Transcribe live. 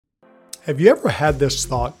Have you ever had this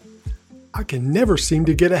thought, I can never seem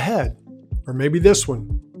to get ahead? Or maybe this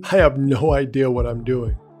one, I have no idea what I'm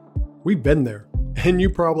doing. We've been there, and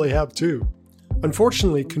you probably have too.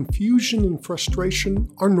 Unfortunately, confusion and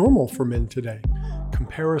frustration are normal for men today.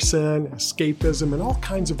 Comparison, escapism, and all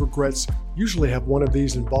kinds of regrets usually have one of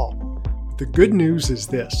these involved. The good news is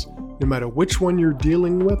this, no matter which one you're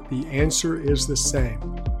dealing with, the answer is the same.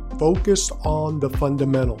 Focus on the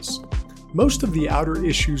fundamentals. Most of the outer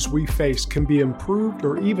issues we face can be improved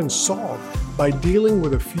or even solved by dealing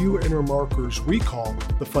with a few inner markers we call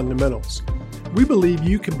the fundamentals. We believe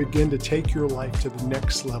you can begin to take your life to the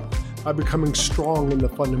next level by becoming strong in the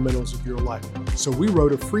fundamentals of your life. So we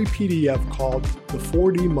wrote a free PDF called The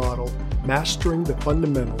 4D Model, Mastering the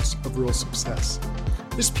Fundamentals of Real Success.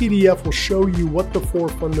 This PDF will show you what the 4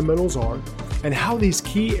 fundamentals are and how these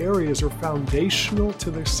key areas are foundational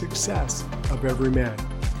to the success of every man.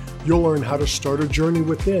 You'll learn how to start a journey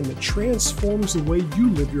within that transforms the way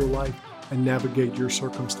you live your life and navigate your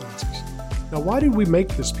circumstances. Now, why did we make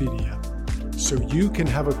this PDF? So you can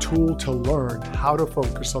have a tool to learn how to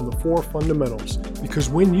focus on the 4 fundamentals, because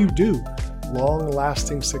when you do,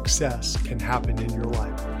 long-lasting success can happen in your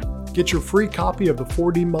life. Get your free copy of the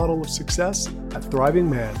 4D Model of Success at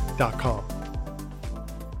thrivingman.com.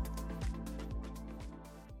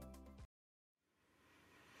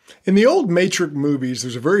 In the old Matrix movies,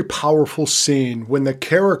 there's a very powerful scene when the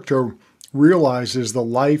character realizes the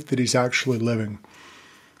life that he's actually living.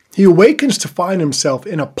 He awakens to find himself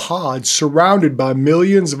in a pod surrounded by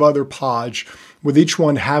millions of other pods, with each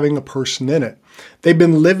one having a person in it. They've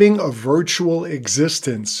been living a virtual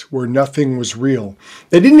existence where nothing was real.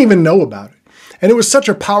 They didn't even know about it. And it was such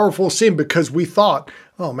a powerful scene because we thought,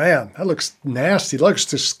 oh man, that looks nasty, that looks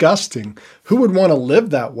disgusting. Who would want to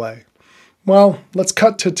live that way? Well, let's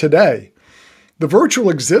cut to today. The virtual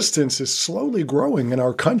existence is slowly growing in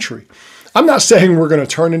our country. I'm not saying we're going to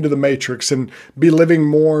turn into the Matrix and be living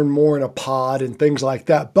more and more in a pod and things like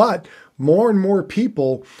that, but more and more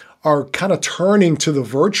people are kind of turning to the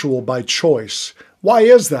virtual by choice. Why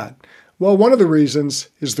is that? Well, one of the reasons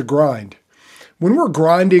is the grind. When we're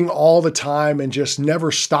grinding all the time and just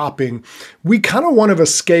never stopping, we kind of want to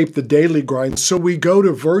escape the daily grind, so we go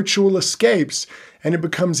to virtual escapes and it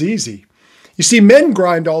becomes easy. You see, men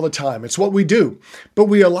grind all the time. It's what we do. But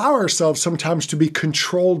we allow ourselves sometimes to be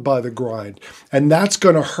controlled by the grind. And that's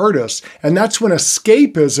going to hurt us. And that's when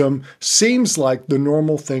escapism seems like the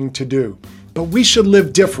normal thing to do. But we should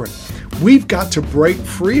live different. We've got to break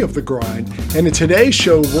free of the grind. And in today's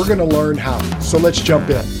show, we're going to learn how. So let's jump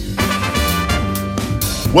in.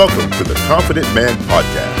 Welcome to the Confident Man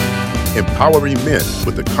Podcast, empowering men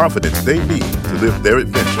with the confidence they need to live their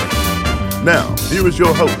adventure. Now, here is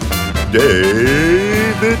your host,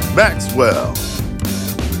 David Maxwell.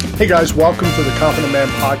 Hey guys, welcome to the Confident Man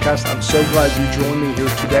Podcast. I'm so glad you joined me here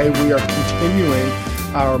today. We are continuing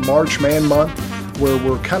our March Man Month, where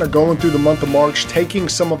we're kind of going through the month of March, taking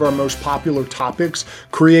some of our most popular topics,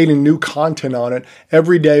 creating new content on it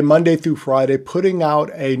every day, Monday through Friday, putting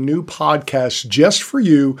out a new podcast just for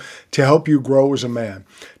you to help you grow as a man.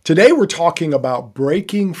 Today we're talking about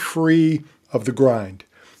breaking free of the grind.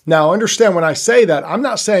 Now, understand when I say that, I'm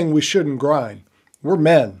not saying we shouldn't grind. We're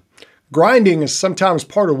men. Grinding is sometimes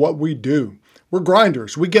part of what we do. We're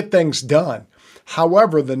grinders. We get things done.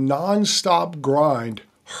 However, the nonstop grind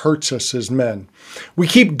hurts us as men. We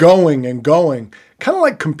keep going and going, kind of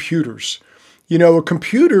like computers. You know, a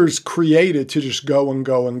computer's created to just go and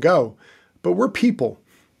go and go. But we're people.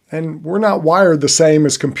 And we're not wired the same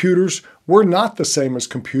as computers. We're not the same as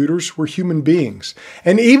computers. We're human beings.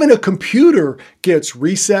 And even a computer gets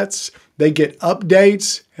resets, they get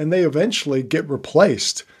updates, and they eventually get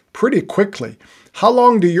replaced pretty quickly. How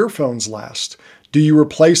long do your phones last? Do you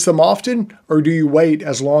replace them often, or do you wait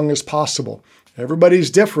as long as possible?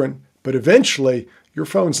 Everybody's different, but eventually your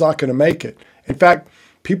phone's not going to make it. In fact,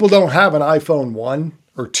 people don't have an iPhone 1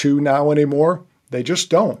 or 2 now anymore. They just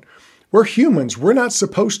don't. We're humans. We're not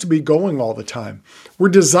supposed to be going all the time. We're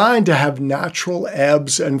designed to have natural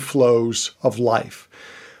ebbs and flows of life.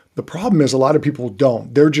 The problem is a lot of people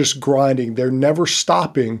don't. They're just grinding. They're never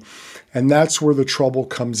stopping. And that's where the trouble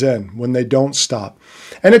comes in, when they don't stop.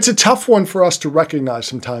 And it's a tough one for us to recognize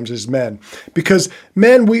sometimes as men, because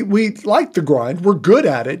men, we like the grind. We're good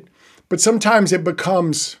at it, but sometimes it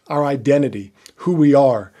becomes our identity, who we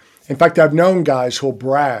are. In fact, I've known guys who'll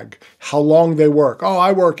brag how long they work. Oh,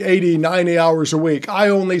 I work 80, 90 hours a week. I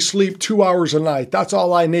only sleep 2 hours a night. That's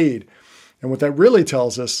all I need. And what that really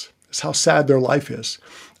tells us is how sad their life is.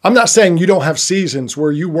 I'm not saying you don't have seasons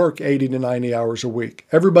where you work 80 to 90 hours a week.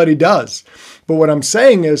 Everybody does. But what I'm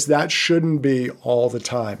saying is that shouldn't be all the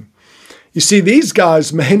time. You see, these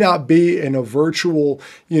guys may not be in a virtual,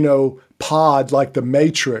 pod like the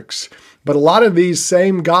Matrix, but a lot of these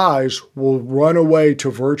same guys will run away to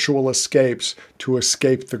virtual escapes to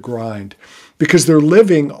escape the grind because they're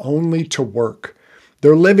living only to work.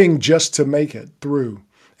 They're living just to make it through.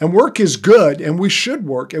 And work is good, and we should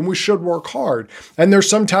work hard. And there's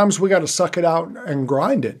sometimes we got to suck it out and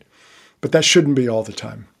grind it, but that shouldn't be all the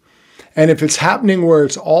time. And if it's happening where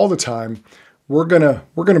it's all the time, we're gonna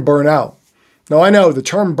burn out. Now, I know the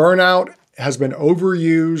term burnout has been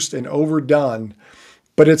overused and overdone,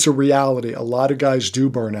 but it's a reality. A lot of guys do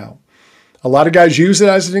burn out. A lot of guys use it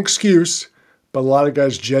as an excuse, but a lot of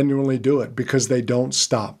guys genuinely do it because they don't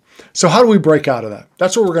stop. So how do we break out of that?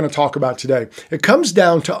 That's what we're going to talk about today. It comes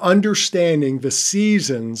down to understanding the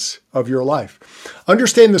seasons of your life.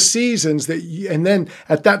 Understand the seasons and then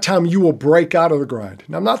at that time you will break out of the grind.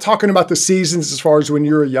 Now, I'm not talking about the seasons as far as when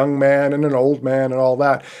you're a young man and an old man and all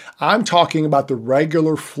that. I'm talking about the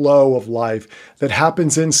regular flow of life that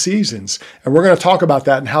happens in seasons. And we're going to talk about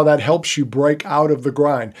that and how that helps you break out of the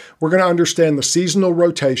grind. We're going to understand the seasonal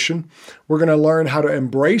rotation. We're going to learn how to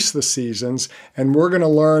embrace the seasons, and we're going to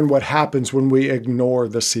learn what happens when we ignore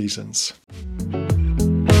the seasons.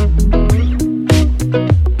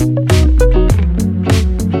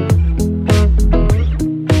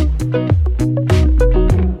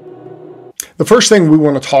 The first thing we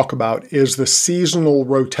want to talk about is the seasonal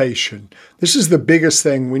rotation. This is the biggest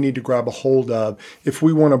thing we need to grab a hold of if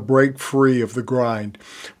we want to break free of the grind.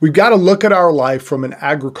 We've got to look at our life from an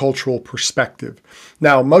agricultural perspective.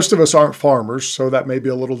 Now, most of us aren't farmers, so that may be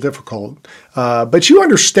a little difficult, but you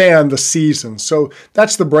understand the seasons. So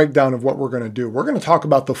that's the breakdown of what we're going to do. We're going to talk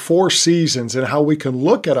about the 4 seasons and how we can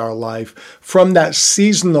look at our life from that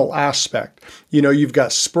seasonal aspect. You've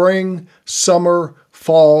got spring, summer,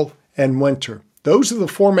 fall, and winter. Those are the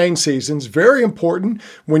 4 main seasons. Very important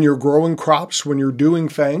when you're growing crops, when you're doing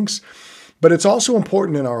things, but it's also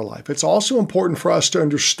important in our life. It's also important for us to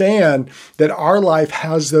understand that our life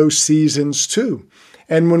has those seasons too.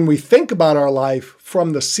 And when we think about our life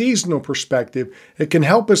from the seasonal perspective, it can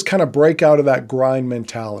help us kind of break out of that grind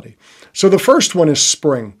mentality. So the first one is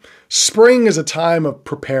spring. Spring is a time of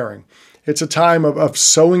preparing. It's a time of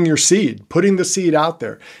sowing your seed, putting the seed out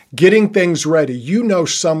there, getting things ready.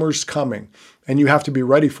 Summer's coming and you have to be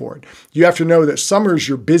ready for it. You have to know that summer is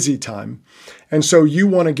your busy time. And so you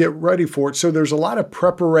want to get ready for it. So there's a lot of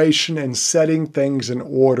preparation and setting things in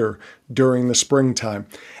order during the springtime.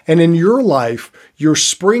 And in your life, your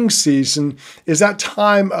spring season is that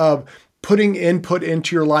time of putting input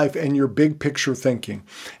into your life and your big picture thinking.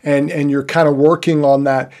 And you're kind of working on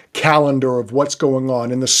that calendar of what's going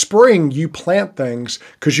on. In the spring, you plant things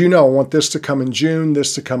because I want this to come in June,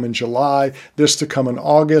 this to come in July, this to come in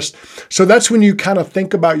August. So that's when you kind of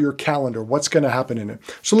think about your calendar, what's going to happen in it.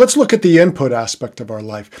 So let's look at the input aspect of our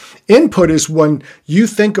life. Input is when you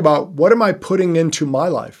think about, what am I putting into my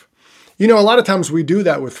life? A lot of times we do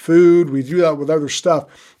that with food, we do that with other stuff,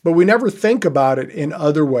 but we never think about it in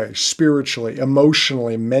other ways, spiritually,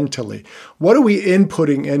 emotionally, mentally. What are we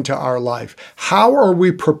inputting into our life? How are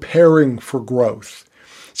we preparing for growth?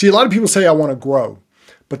 See, a lot of people say, I want to grow,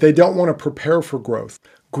 but they don't want to prepare for growth.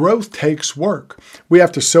 Growth takes work. We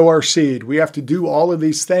have to sow our seed. We have to do all of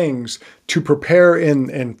these things to prepare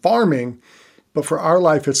in farming, but for our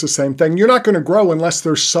life, it's the same thing. You're not going to grow unless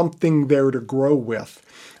there's something there to grow with.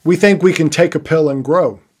 We think we can take a pill and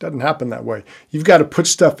grow. Doesn't happen that way. You've got to put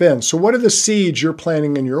stuff in. So what are the seeds you're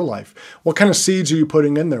planting in your life? What kind of seeds are you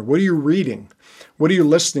putting in there? What are you reading? What are you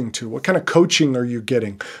listening to? What kind of coaching are you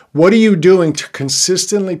getting? What are you doing to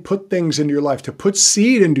consistently put things into your life, to put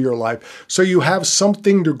seed into your life so you have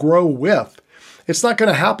something to grow with? It's not going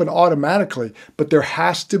to happen automatically, but there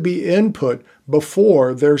has to be input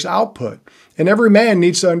before there's output. And every man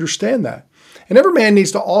needs to understand that. And every man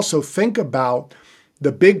needs to also think about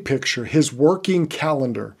the big picture, his working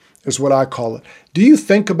calendar is what I call it. Do you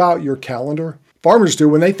think about your calendar? Farmers do.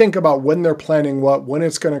 When they think about when they're planting what, when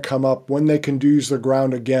it's going to come up, when they can use the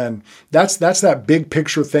ground again, that's that big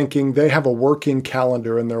picture thinking. They have a working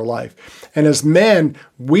calendar in their life. And as men,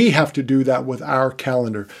 we have to do that with our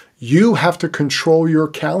calendar. You have to control your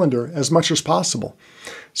calendar as much as possible.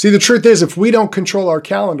 See, the truth is, if we don't control our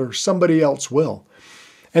calendar, somebody else will.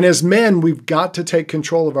 And as men, we've got to take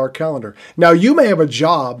control of our calendar. Now, you may have a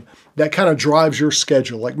job that kind of drives your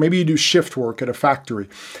schedule. Like maybe you do shift work at a factory.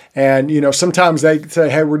 And, sometimes they say,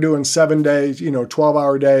 hey, we're doing 7 days,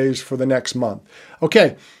 12-hour days for the next month.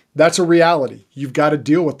 Okay, that's a reality. You've got to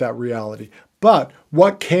deal with that reality. But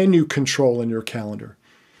what can you control in your calendar?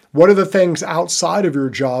 What are the things outside of your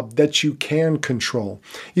job that you can control?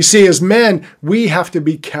 You see, as men, we have to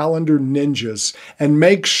be calendar ninjas and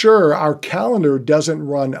make sure our calendar doesn't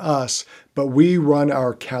run us, but we run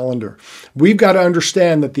our calendar. We've got to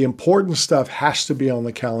understand that the important stuff has to be on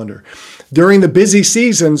the calendar. During the busy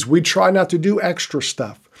seasons, we try not to do extra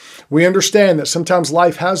stuff. We understand that sometimes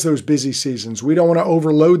life has those busy seasons. We don't want to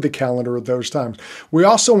overload the calendar at those times. We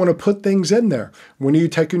also want to put things in there. When are you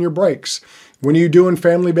taking your breaks? When are you doing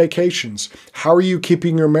family vacations? How are you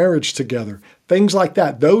keeping your marriage together? Things like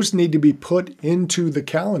that. Those need to be put into the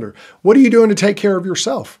calendar. What are you doing to take care of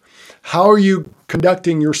yourself? How are you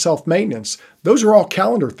conducting your self-maintenance? Those are all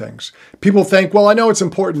calendar things. People think, well, I know it's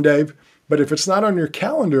important, Dave, but if it's not on your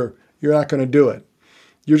calendar, you're not going to do it.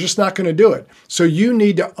 You're just not going to do it. So you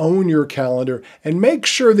need to own your calendar and make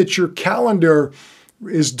sure that your calendar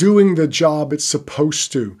is doing the job it's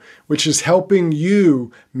supposed to, which is helping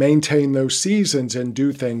you maintain those seasons and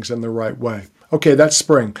do things in the right way. Okay, that's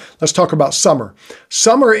spring. Let's talk about summer.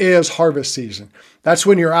 Summer is harvest season. That's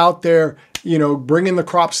when you're out there, bringing the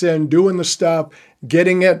crops in, doing the stuff,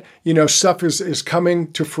 getting it, stuff is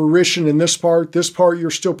coming to fruition in this part you're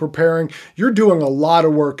still preparing. You're doing a lot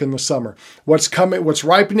of work in the summer. What's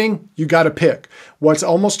ripening, you got to pick. What's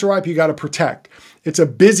almost ripe, you got to protect. It's a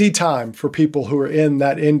busy time for people who are in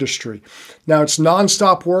that industry. Now it's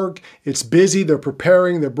nonstop work. It's busy. They're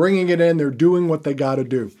preparing, they're bringing it in, they're doing what they got to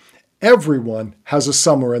do. Everyone has a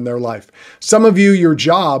summer in their life. Some of you, your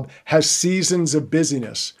job has seasons of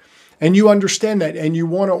busyness. And you understand that and you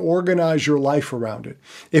want to organize your life around it.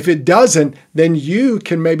 If it doesn't, then you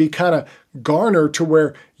can maybe kind of garner to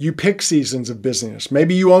where you pick seasons of busyness.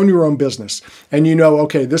 Maybe you own your own business and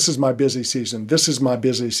okay, this is my busy season. This is my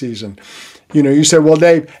busy season. You say, well,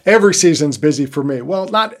 Dave, every season's busy for me. Well,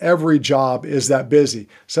 not every job is that busy.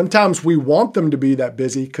 Sometimes we want them to be that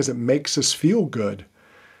busy because it makes us feel good,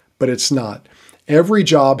 but it's not. Every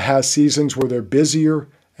job has seasons where they're busier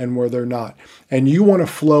and where they're not. And you want to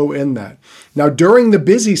flow in that. Now, during the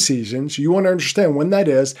busy seasons, you want to understand when that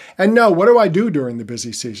is. And know, what do I do during the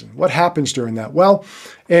busy season? What happens during that? Well,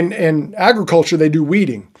 in agriculture, they do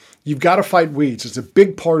weeding. You've got to fight weeds. It's a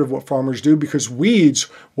big part of what farmers do because weeds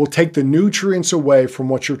will take the nutrients away from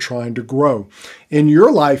what you're trying to grow. In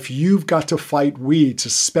your life, you've got to fight weeds,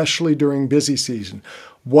 especially during busy season.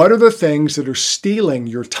 What are the things that are stealing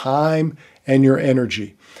your time and your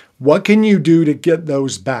energy? What can you do to get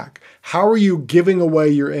those back? How are you giving away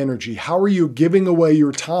your energy? How are you giving away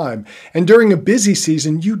your time? And during a busy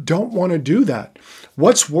season, you don't want to do that.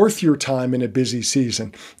 What's worth your time in a busy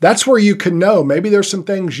season? That's where you can know maybe there's some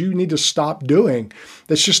things you need to stop doing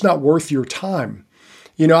that's just not worth your time.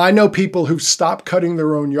 I know people who've stopped cutting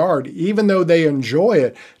their own yard, even though they enjoy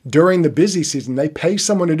it during the busy season. They pay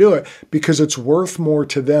someone to do it because it's worth more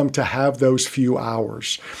to them to have those few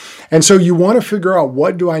hours. And so you want to figure out,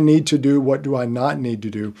 what do I need to do? What do I not need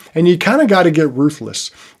to do? And you kind of got to get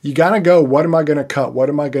ruthless. You got to go, what am I going to cut? What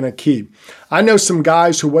am I going to keep? I know some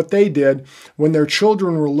guys who what they did when their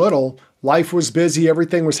children were little, life was busy,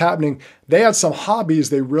 everything was happening. They had some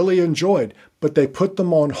hobbies they really enjoyed, but they put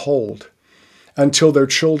them on hold until their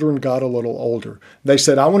children got a little older. They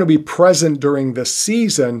said, I want to be present during this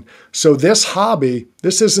season, so this hobby,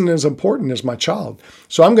 this isn't as important as my child.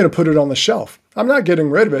 So I'm going to put it on the shelf. I'm not getting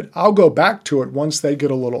rid of it. I'll go back to it once they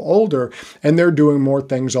get a little older and they're doing more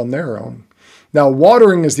things on their own. Now,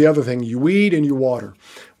 watering is the other thing. You weed and you water.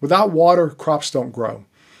 Without water, crops don't grow.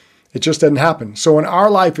 It just doesn't happen. So in our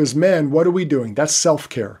life as men, what are we doing? That's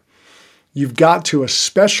self-care. You've got to,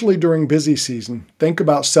 especially during busy season, think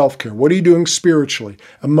about self-care. What are you doing spiritually,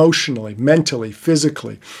 emotionally, mentally,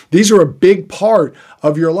 physically? These are a big part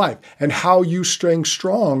of your life and how you stay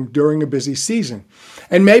strong during a busy season.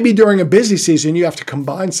 And maybe during a busy season, you have to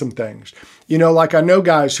combine some things. Like I know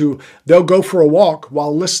guys who they'll go for a walk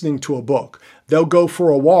while listening to a book. They'll go for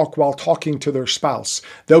a walk while talking to their spouse.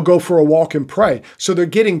 They'll go for a walk and pray. So they're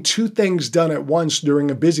getting two things done at once during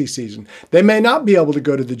a busy season. They may not be able to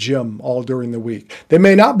go to the gym all during the week. They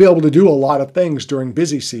may not be able to do a lot of things during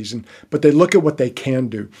busy season, but they look at what they can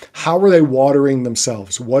do. How are they watering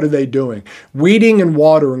themselves? What are they doing? Weeding and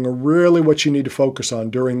watering are really what you need to focus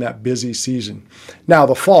on during that busy season. Now,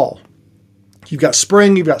 the fall. You've got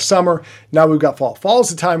spring, you've got summer, now we've got fall. Fall is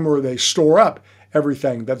the time where they store up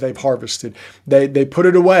everything that they've harvested. They put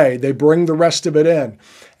it away. They bring the rest of it in.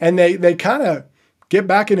 And they kind of get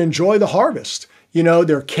back and enjoy the harvest.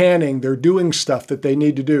 They're canning. They're doing stuff that they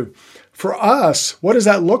need to do. For us, what does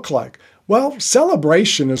that look like? Well,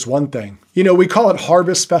 celebration is one thing. We call it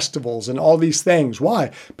harvest festivals and all these things.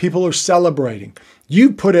 Why? People are celebrating.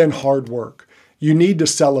 You put in hard work. You need to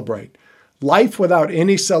celebrate. Life without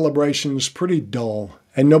any celebration is pretty dull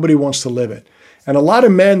and nobody wants to live it. And a lot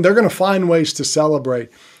of men, they're going to find ways to celebrate,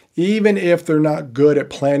 even if they're not good at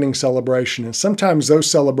planning celebration. And sometimes those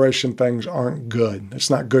celebration things aren't good. It's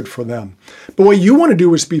not good for them. But what you want to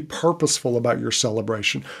do is be purposeful about your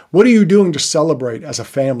celebration. What are you doing to celebrate as a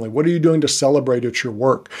family? What are you doing to celebrate at your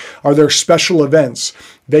work? Are there special events,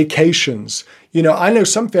 vacations? I know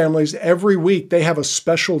some families, every week, they have a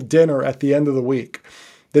special dinner at the end of the week.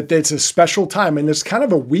 That it's a special time, and it's kind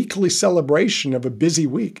of a weekly celebration of a busy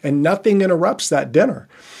week, and nothing interrupts that dinner.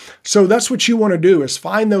 So that's what you want to do, is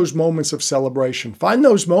find those moments of celebration. Find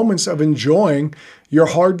those moments of enjoying your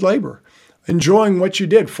hard labor, enjoying what you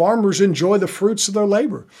did. Farmers enjoy the fruits of their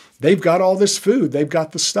labor. They've got all this food. They've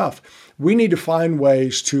got the stuff. We need to find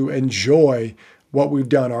ways to enjoy what we've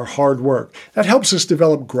done, our hard work. That helps us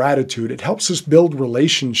develop gratitude. It helps us build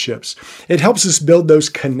relationships. It helps us build those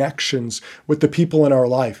connections with the people in our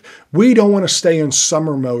life. We don't want to stay in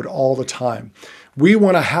summer mode all the time. We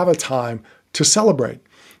want to have a time to celebrate,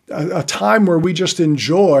 a time where we just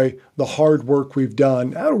enjoy the hard work we've done.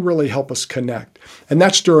 That'll really help us connect. And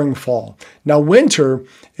that's during fall. Now, winter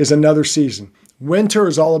is another season. Winter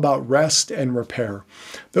is all about rest and repair.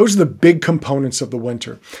 Those are the big components of the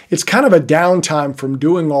winter. It's kind of a downtime from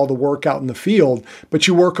doing all the work out in the field, but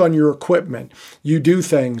you work on your equipment. You do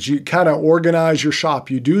things. You kind of organize your shop.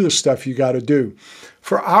 You do the stuff you got to do.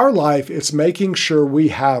 For our life, it's making sure we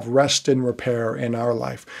have rest and repair in our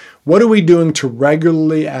life. What are we doing to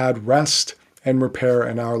regularly add rest and repair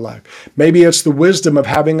in our life? Maybe it's the wisdom of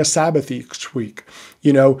having a Sabbath each week,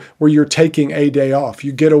 where you're taking a day off.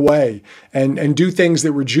 You get away and do things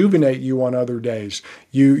that rejuvenate you on other days.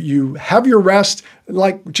 You have your rest,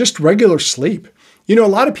 like just regular sleep. A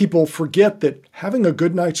lot of people forget that having a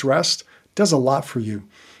good night's rest does a lot for you.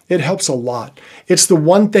 It helps a lot. It's the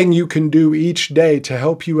one thing you can do each day to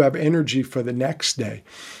help you have energy for the next day.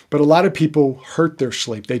 But a lot of people hurt their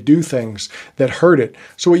sleep. They do things that hurt it.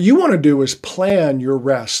 So what you want to do is plan your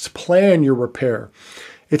rest, plan your repair.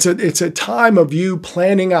 It's a time of you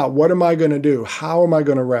planning out, what am I going to do? How am I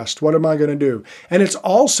going to rest? What am I going to do? And it's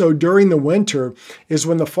also during the winter is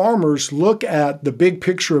when the farmers look at the big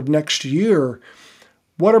picture of next year.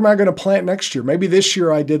 What am I going to plant next year? Maybe this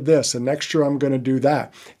year I did this, and next year I'm going to do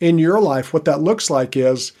that. In your life, what that looks like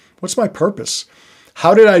is, what's my purpose?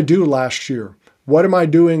 How did I do last year? What am I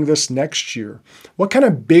doing this next year? What kind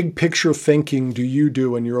of big picture thinking do you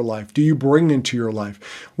do in your life? Do you bring into your life?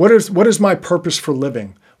 What is my purpose for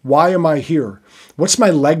living? Why am I here? What's my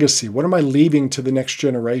legacy? What am I leaving to the next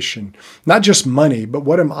generation? Not just money, but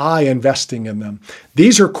what am I investing in them?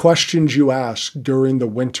 These are questions you ask during the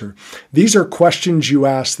winter. These are questions you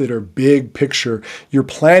ask that are big picture. You're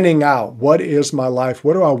planning out, what is my life?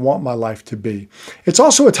 What do I want my life to be? It's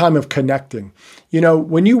also a time of connecting.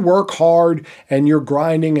 When you work hard and you're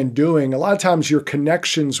grinding and doing, a lot of times your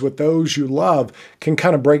connections with those you love can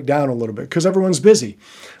kind of break down a little bit because everyone's busy.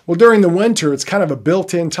 Well, during the winter, it's kind of a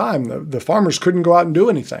built-in time. The farmers couldn't go out and do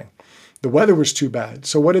anything. The weather was too bad.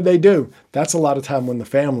 So what did they do? That's a lot of time when the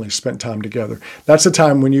families spent time together. That's a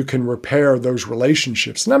time when you can repair those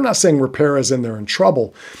relationships. And I'm not saying repair as in they're in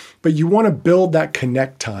trouble, but you want to build that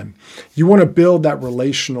connect time. You want to build that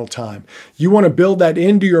relational time. You want to build that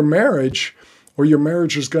into your marriage, or your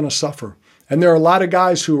marriage is going to suffer. And there are a lot of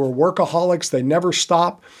guys who are workaholics. They never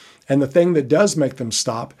stop. And the thing that does make them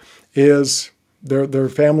stop is their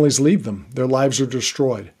families leave them. Their lives are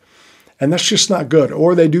destroyed. And that's just not good.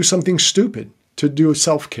 Or they do something stupid to do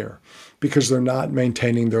self-care because they're not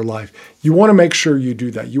maintaining their life. You want to make sure you do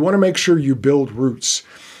that. You want to make sure you build roots.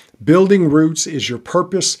 Building roots is your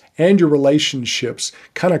purpose and your relationships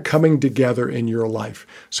kind of coming together in your life.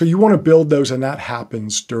 So you want to build those, and that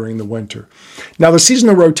happens during the winter. Now, the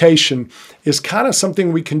seasonal rotation is kind of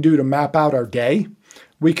something we can do to map out our day.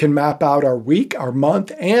 We can map out our week, our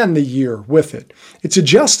month, and the year with it. It's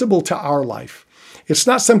adjustable to our life. It's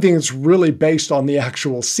not something that's really based on the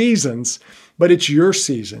actual seasons, but it's your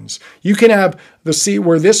seasons. You can have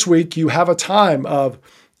where this week you have a time of,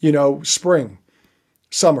 spring,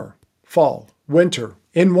 summer, fall, winter,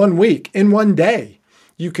 in 1 week, in one day.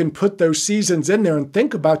 You can put those seasons in there and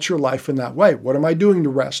think about your life in that way. What am I doing to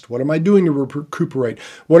rest? What am I doing to recuperate?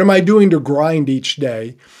 What am I doing to grind each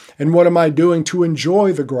day? And what am I doing to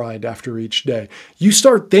enjoy the grind after each day? You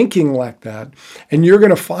start thinking like that, and you're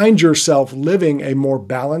going to find yourself living a more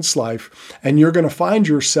balanced life, and you're going to find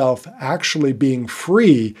yourself actually being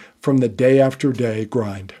free from the day after day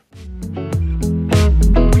grind.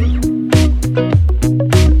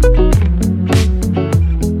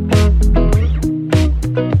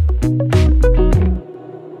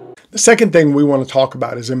 The second thing we want to talk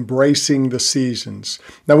about is embracing the seasons.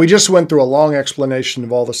 Now, we just went through a long explanation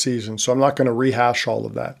of all the seasons, so I'm not going to rehash all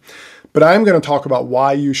of that. But I'm going to talk about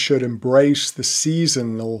why you should embrace the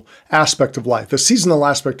seasonal aspect of life, the seasonal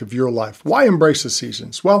aspect of your life. Why embrace the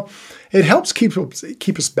seasons? Well, it helps keep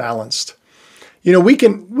us balanced. We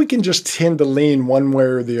can just tend to lean one way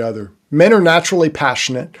or the other. Men are naturally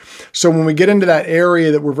passionate. So when we get into that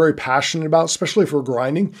area that we're very passionate about, especially if we're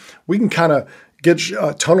grinding, we can kind of get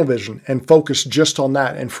tunnel vision and focus just on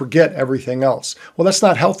that and forget everything else. Well, that's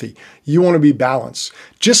not healthy. You want to be balanced.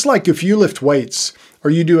 Just like if you lift weights or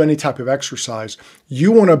you do any type of exercise,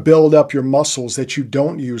 you want to build up your muscles that you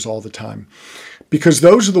don't use all the time, because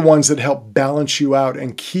those are the ones that help balance you out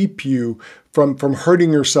and keep you from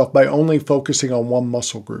hurting yourself by only focusing on one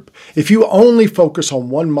muscle group. If you only focus on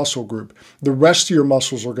one muscle group, the rest of your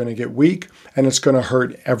muscles are going to get weak and it's going to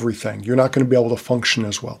hurt everything. You're not going to be able to function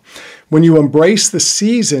as well. When you embrace the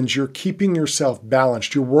seasons, you're keeping yourself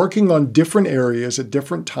balanced. You're working on different areas at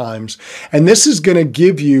different times, and this is going to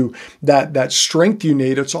give you that strength you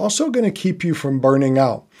need. It's also going to keep you from burning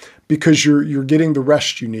out, because you're getting the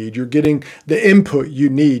rest you need. You're getting the input you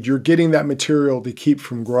need. You're getting that material to keep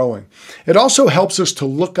from growing. It also helps us to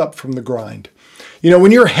look up from the grind.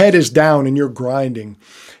 When your head is down and you're grinding,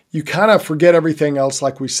 you kind of forget everything else,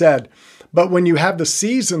 like we said. But when you have the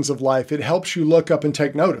seasons of life, it helps you look up and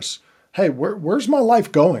take notice. Hey, where's my life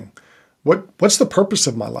going? What's the purpose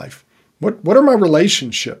of my life? What are my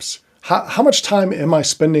relationships? How much time am I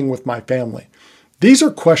spending with my family? These are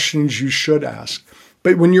questions you should ask.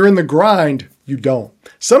 But when you're in the grind, you don't.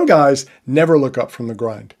 Some guys never look up from the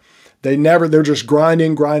grind. They're just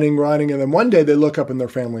grinding. And then one day they look up and their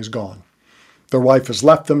family's gone. Their wife has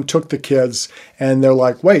left them, took the kids, and they're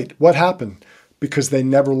like, wait, what happened? Because they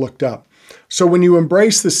never looked up. So when you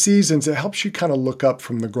embrace the seasons, it helps you kind of look up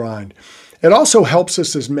from the grind. It also helps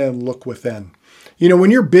us as men look within. When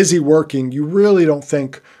you're busy working, you really don't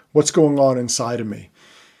think, what's going on inside of me?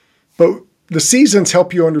 But the seasons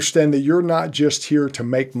help you understand that you're not just here to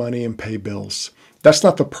make money and pay bills. That's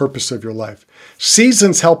not the purpose of your life.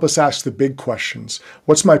 Seasons help us ask the big questions.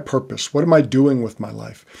 What's my purpose? What am I doing with my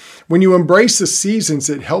life? When you embrace the seasons,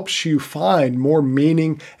 it helps you find more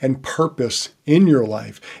meaning and purpose in your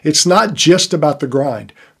life. It's not just about the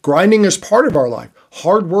grind. Grinding is part of our life.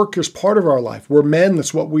 Hard work is part of our life. We're men,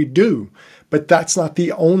 that's what we do. But that's not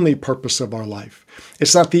the only purpose of our life.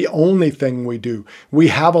 It's not the only thing we do. We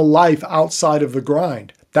have a life outside of the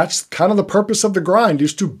grind. That's kind of the purpose of the grind,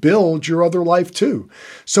 is to build your other life too.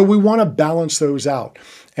 So we want to balance those out.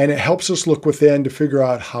 And it helps us look within to figure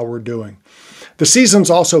out how we're doing. The seasons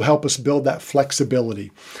also help us build that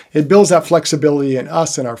flexibility. It builds that flexibility in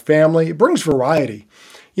us and our family. It brings variety.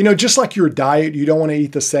 Just like your diet, you don't want to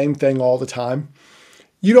eat the same thing all the time.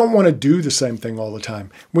 You don't want to do the same thing all the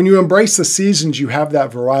time. When you embrace the seasons, you have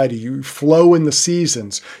that variety. You flow in the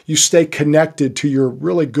seasons. You stay connected to your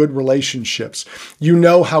really good relationships. You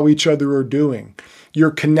know how each other are doing.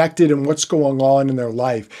 You're connected in what's going on in their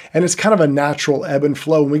life. And it's kind of a natural ebb and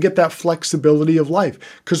flow. And we get that flexibility of life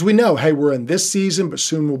because we know, hey, we're in this season, but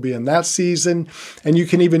soon we'll be in that season. And you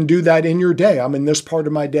can even do that in your day. I'm in this part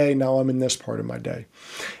of my day. Now I'm in this part of my day.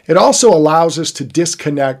 It also allows us to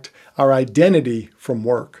disconnect our identity from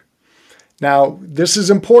work. Now, this is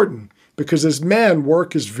important because as men,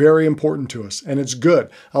 work is very important to us and it's good.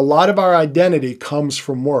 A lot of our identity comes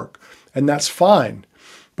from work, and that's fine.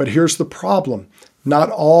 But here's the problem. Not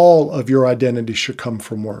all of your identity should come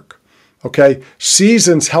from work. Okay?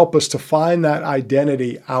 Seasons help us to find that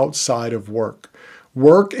identity outside of work.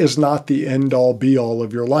 Work is not the end-all, be-all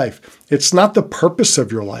of your life. It's not the purpose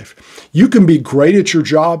of your life. You can be great at your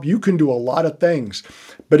job. You can do a lot of things.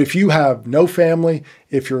 But if you have no family,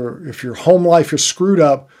 if your home life is screwed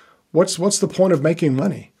up, what's the point of making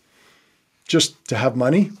money? Just to have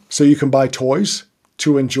money so you can buy toys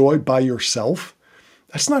to enjoy by yourself?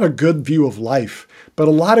 That's not a good view of life. But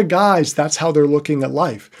a lot of guys, that's how they're looking at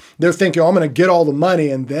life. They're thinking, I'm going to get all the money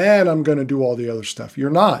and then I'm going to do all the other stuff. You're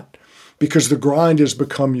not, because the grind has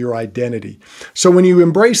become your identity. So when you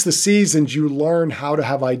embrace the seasons, you learn how to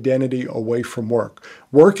have identity away from work.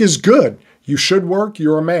 Work is good. You should work.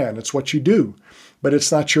 You're a man. It's what you do. But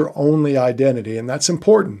it's not your only identity, and that's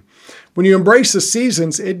important. When you embrace the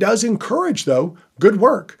seasons, it does encourage, though, good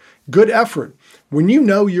work, good effort. When you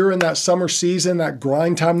know you're in that summer season, that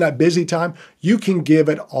grind time, that busy time, you can give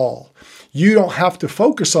it all. You don't have to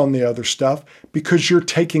focus on the other stuff because you're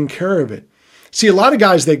taking care of it. See, a lot of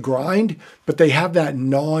guys, they grind, but they have that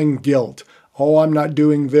gnawing guilt. Oh, I'm not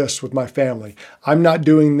doing this with my family. I'm not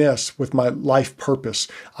doing this with my life purpose.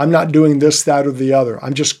 I'm not doing this, that, or the other.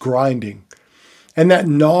 I'm just grinding. And that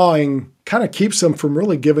gnawing kind of keeps them from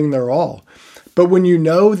really giving their all. But when you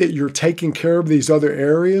know that you're taking care of these other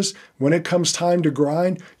areas, when it comes time to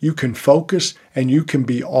grind, you can focus and you can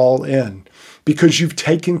be all in because you've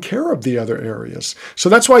taken care of the other areas. So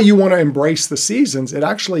that's why you want to embrace the seasons. It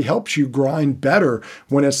actually helps you grind better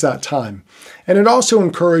when it's that time. And it also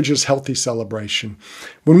encourages healthy celebration.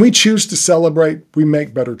 When we choose to celebrate, we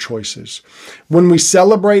make better choices. When we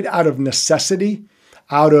celebrate out of necessity,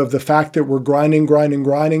 out of the fact that we're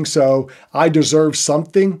grinding, so I deserve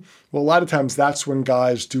something, well, a lot of times that's when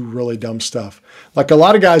guys do really dumb stuff. Like a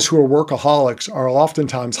lot of guys who are workaholics are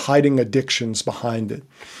oftentimes hiding addictions behind it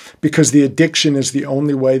because the addiction is the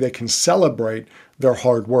only way they can celebrate their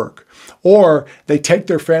hard work. Or they take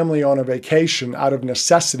their family on a vacation out of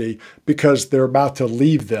necessity because they're about to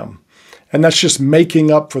leave them. And that's just making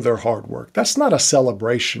up for their hard work. That's not a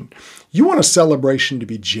celebration. You want a celebration to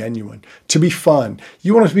be genuine, to be fun.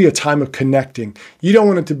 You want it to be a time of connecting. You don't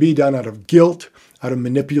want it to be done out of guilt, out of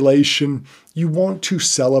manipulation. You want to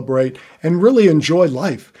celebrate and really enjoy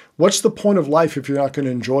life. What's the point of life if you're not going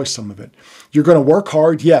to enjoy some of it? You're going to work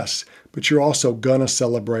hard, yes, but you're also going to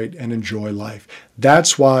celebrate and enjoy life.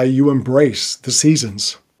 That's why you embrace the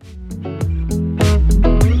seasons.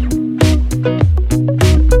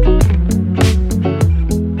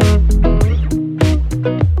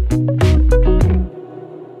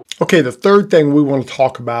 Okay, the third thing we want to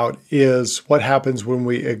talk about is what happens when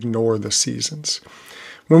we ignore the seasons,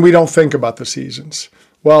 when we don't think about the seasons.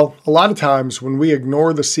 Well, a lot of times when we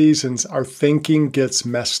ignore the seasons, our thinking gets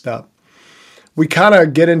messed up. We kind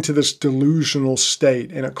of get into this delusional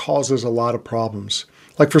state and it causes a lot of problems.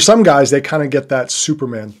 Like for some guys, they kind of get that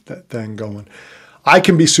Superman thing going. I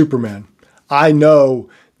can be Superman. I know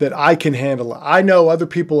that I can handle it. I know other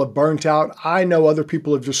people have burnt out. I know other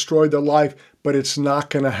people have destroyed their life, but it's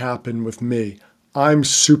not going to happen with me. I'm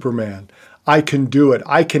Superman. I can do it.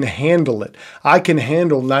 I can handle it. I can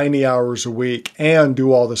handle 90 hours a week and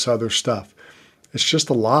do all this other stuff. It's just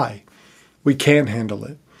a lie. We can't handle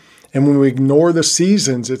it. And when we ignore the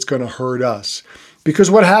seasons, it's going to hurt us. Because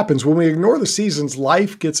what happens when we ignore the seasons,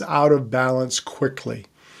 life gets out of balance quickly.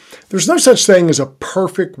 There's no such thing as a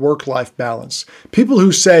perfect work-life balance. People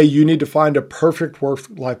who say you need to find a perfect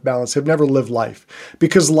work-life balance have never lived life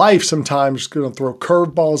because life sometimes is going to throw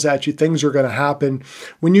curveballs at you. Things are going to happen.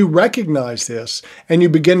 When you recognize this and you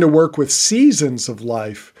begin to work with seasons of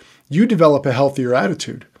life, you develop a healthier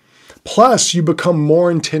attitude. Plus, you become more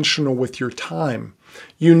intentional with your time.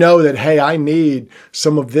 You know that, hey, I need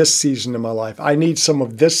some of this season in my life. I need some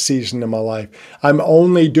of this season in my life. I'm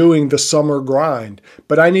only doing the summer grind,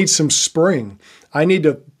 but I need some spring. I need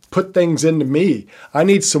to put things into me. I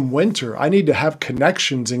need some winter. I need to have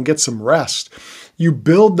connections and get some rest. You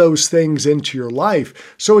build those things into your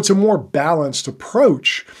life, so it's a more balanced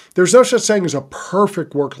approach. There's no such thing as a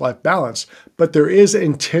perfect work-life balance, but there is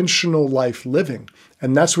intentional life living.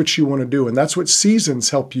 And that's what you want to do. And that's what seasons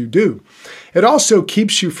help you do. It also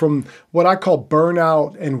keeps you from what I call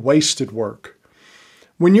burnout and wasted work.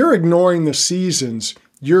 When you're ignoring the seasons,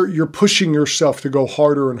 you're pushing yourself to go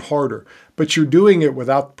harder and harder, but you're doing it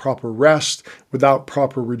without proper rest, without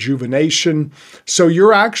proper rejuvenation. So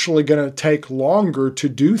you're actually going to take longer to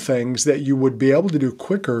do things that you would be able to do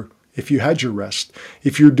quicker if you had your rest,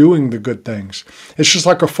 if you're doing the good things. It's just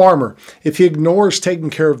like a farmer. If he ignores taking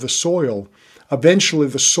care of the soil, eventually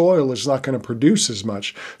the soil is not going to produce as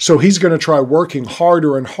much. So he's going to try working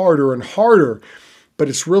harder and harder and harder, but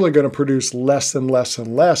it's really going to produce less and less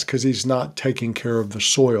and less because he's not taking care of the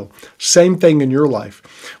soil. Same thing in your life.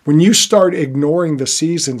 When you start ignoring the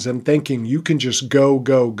seasons and thinking you can just go,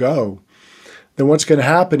 then what's going to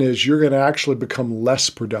happen is you're going to actually become less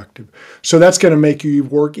productive. So that's going to make you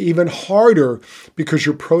work even harder because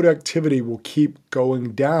your productivity will keep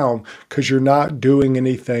going down because you're not doing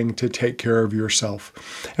anything to take care of yourself.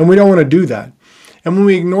 And we don't want to do that. And when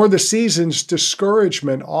we ignore the seasons,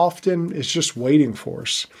 discouragement often is just waiting for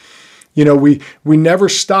us. You know, we never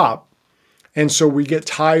stop. And so we get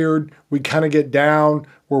tired, we kind of get down,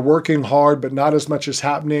 we're working hard, but not as much is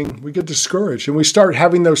happening. We get discouraged and we start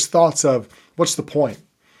having those thoughts of, what's the point?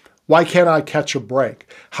 Why can't I catch a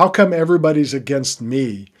break? How come everybody's against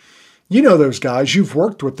me? You know those guys, you've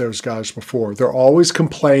worked with those guys before. They're always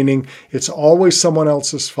complaining. It's always someone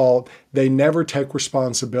else's fault. They never take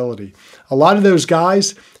responsibility. A lot of those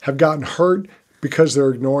guys have gotten hurt because they're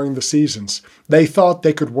ignoring the seasons. They thought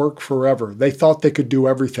they could work forever. They thought they could do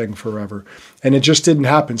everything forever. And it just didn't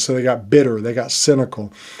happen. So they got bitter, they got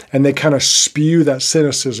cynical, and they kind of spew that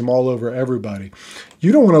cynicism all over everybody.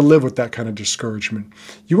 You don't want to live with that kind of discouragement.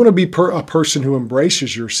 You want to be a person who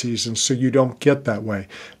embraces your seasons so you don't get that way.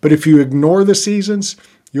 But if you ignore the seasons,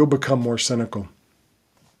 you'll become more cynical.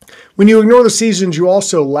 When you ignore the seasons, you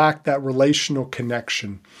also lack that relational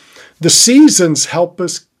connection. The seasons help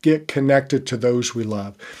us get connected to those we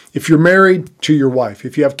love. If you're married, to your wife.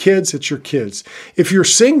 If you have kids, it's your kids. If you're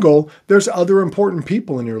single, there's other important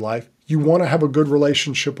people in your life. You want to have a good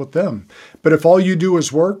relationship with them. But if all you do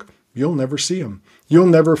is work, you'll never see them. You'll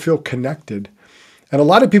never feel connected. And a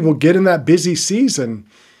lot of people get in that busy season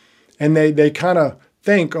and they kind of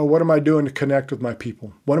think, oh, what am I doing to connect with my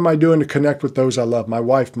people? What am I doing to connect with those I love, my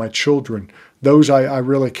wife, my children, those I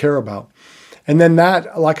really care about? And then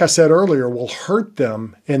that, like I said earlier, will hurt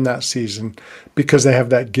them in that season because they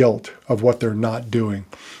have that guilt of what they're not doing.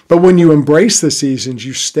 But when you embrace the seasons,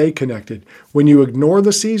 you stay connected. When you ignore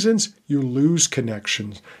the seasons, you lose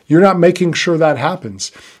connections. You're not making sure that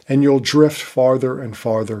happens, and you'll drift farther and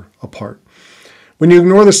farther apart. When you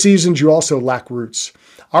ignore the seasons, you also lack roots.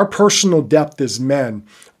 Our personal depth as men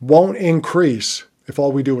won't increase if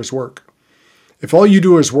all we do is work. If all you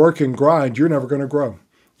do is work and grind, you're never going to grow.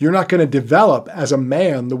 You're not going to develop as a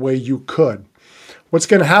man the way you could. What's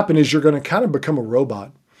going to happen is you're going to kind of become a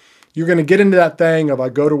robot. You're going to get into that thing of I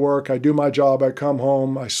go to work, I do my job, I come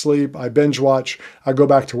home, I sleep, I binge watch, I go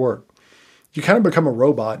back to work. You kind of become a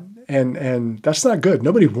robot, and that's not good.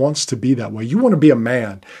 Nobody wants to be that way. You want to be a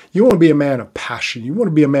man. You want to be a man of passion. You want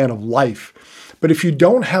to be a man of life. But if you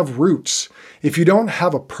don't have roots, if you don't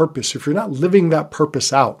have a purpose, if you're not living that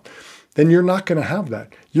purpose out, then you're not going to have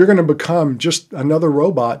that. You're going to become just another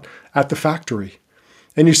robot at the factory.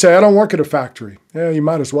 And you say, I don't work at a factory. Yeah, you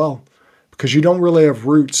might as well, because you don't really have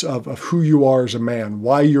roots of who you are as a man,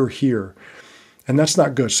 why you're here. And that's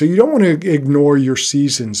not good. So you don't want to ignore your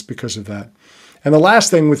seasons because of that. And the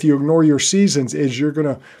last thing with you ignore your seasons is you're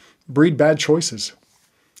going to breed bad choices.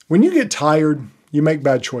 When you get tired, you make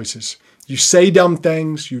bad choices. You say dumb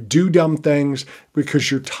things, you do dumb things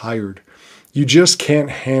because you're tired. You just can't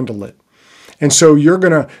handle it. And so you're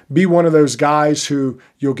going to be one of those guys who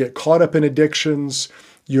you'll get caught up in addictions.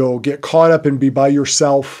 You'll get caught up and be by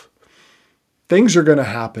yourself. Things are going to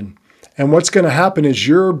happen. And what's going to happen is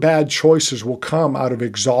your bad choices will come out of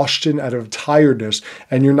exhaustion, out of tiredness,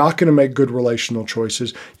 and you're not going to make good relational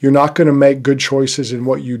choices. You're not going to make good choices in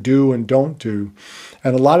what you do and don't do.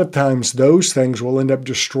 And a lot of times those things will end up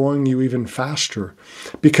destroying you even faster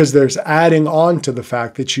because there's adding on to the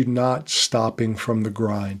fact that you're not stopping from the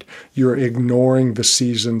grind. You're ignoring the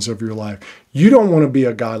seasons of your life. You don't want to be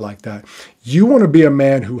a guy like that. You want to be a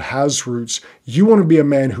man who has roots. You want to be a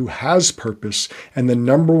man who has purpose. And the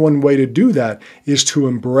number one way to do that is to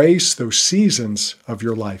embrace those seasons of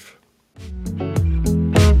your life.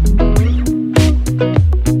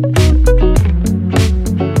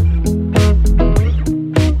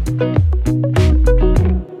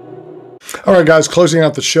 All right, guys, closing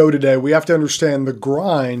out the show today, we have to understand the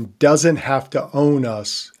grind doesn't have to own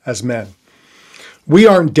us as men. We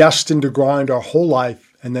aren't destined to grind our whole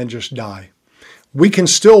life and then just die. We can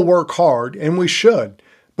still work hard, and we should,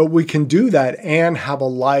 but we can do that and have a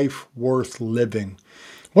life worth living.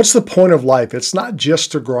 What's the point of life? It's not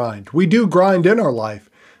just to grind. We do grind in our life,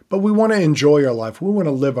 but we want to enjoy our life. We want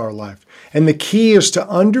to live our life. And the key is to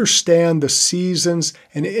understand the seasons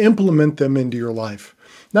and implement them into your life.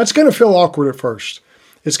 That's going to feel awkward at first.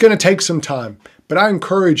 It's going to take some time, but I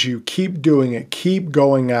encourage you, keep doing it, keep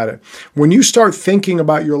going at it. When you start thinking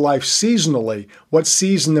about your life seasonally, what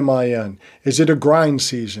season am I in? Is it a grind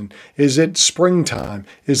season? Is it springtime?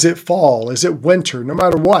 Is it fall? Is it winter? No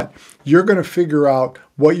matter what, you're going to figure out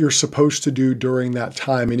what you're supposed to do during that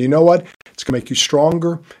time. And you know what? It's going to make you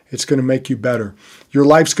stronger. It's going to make you better. Your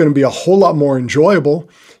life's going to be a whole lot more enjoyable.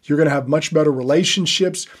 You're going to have much better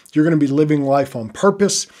relationships. You're going to be living life on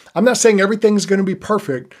purpose. I'm not saying everything's going to be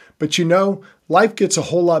perfect, but you know, life gets a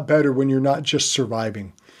whole lot better when you're not just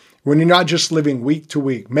surviving. When you're not just living week to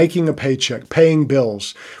week, making a paycheck, paying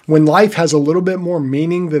bills. When life has a little bit more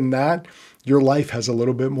meaning than that, your life has a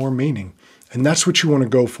little bit more meaning. And that's what you want to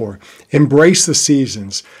go for. Embrace the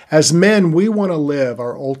seasons. As men, we want to live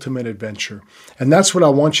our ultimate adventure. And that's what I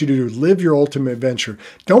want you to do. Live your ultimate adventure.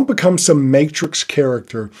 Don't become some Matrix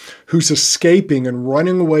character who's escaping and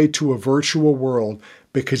running away to a virtual world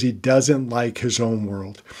because he doesn't like his own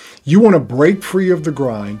world. You want to break free of the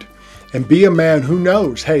grind and be a man who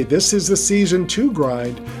knows, hey, this is the season to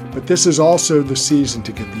grind, but this is also the season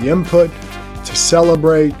to get the input, to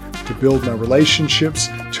celebrate, to build my relationships,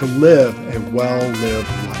 to live a well-lived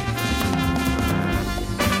life.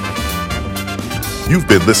 You've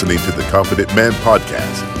been listening to the Confident Man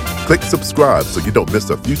Podcast. Click subscribe so you don't miss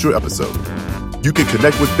a future episode. You can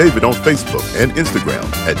connect with David on Facebook and Instagram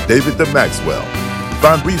at David the Maxwell.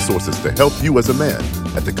 Find resources to help you as a man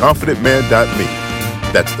at theconfidentman.me.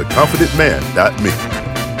 That's theconfidentman.me.